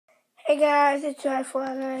Hey guys, it's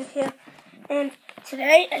Swerve here, and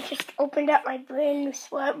today I just opened up my brand new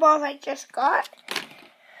swerve balls I just got.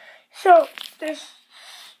 So there's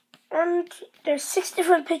 6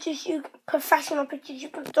 different pitches, professional pitches you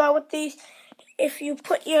can throw with these. If you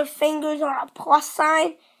put your fingers on a plus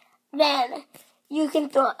sign, then you can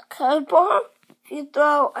throw a curveball. If you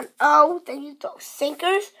throw an O, then you throw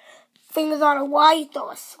sinkers. Fingers on a Y, you throw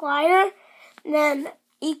a slider. And then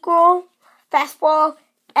equal, fastball,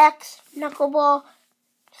 X, knuckleball,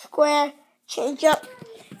 square, change up.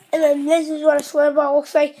 And then this is what a swerve ball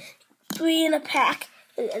looks like. 3 in a pack.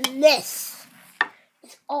 And this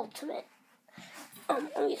is ultimate.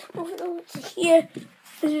 Let me just move it over to here.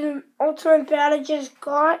 This is an ultimate bat I just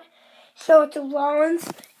got. So it's a Rollins.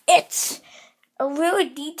 It's a really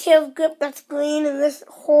detailed grip that's green, and this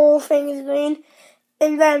whole thing is green.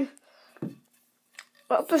 And then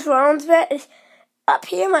this Rollins bat is up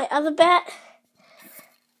here. My other bat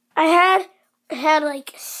I had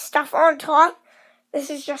like stuff on top. This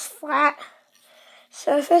is just flat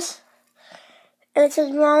surface, and it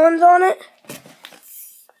says Rollins on it.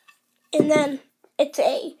 And then it's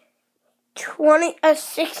a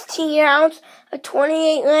 16 ounce, a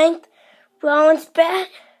 28 length Rollins bat,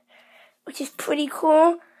 which is pretty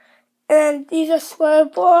cool. And these are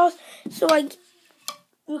swerve balls, so like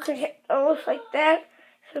you can hit those like that.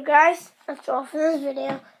 So guys, that's all for this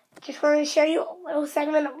video. Just wanted to show you a little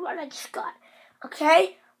segment of what I just got.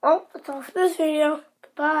 Okay? Well, that's all for this video.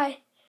 Goodbye.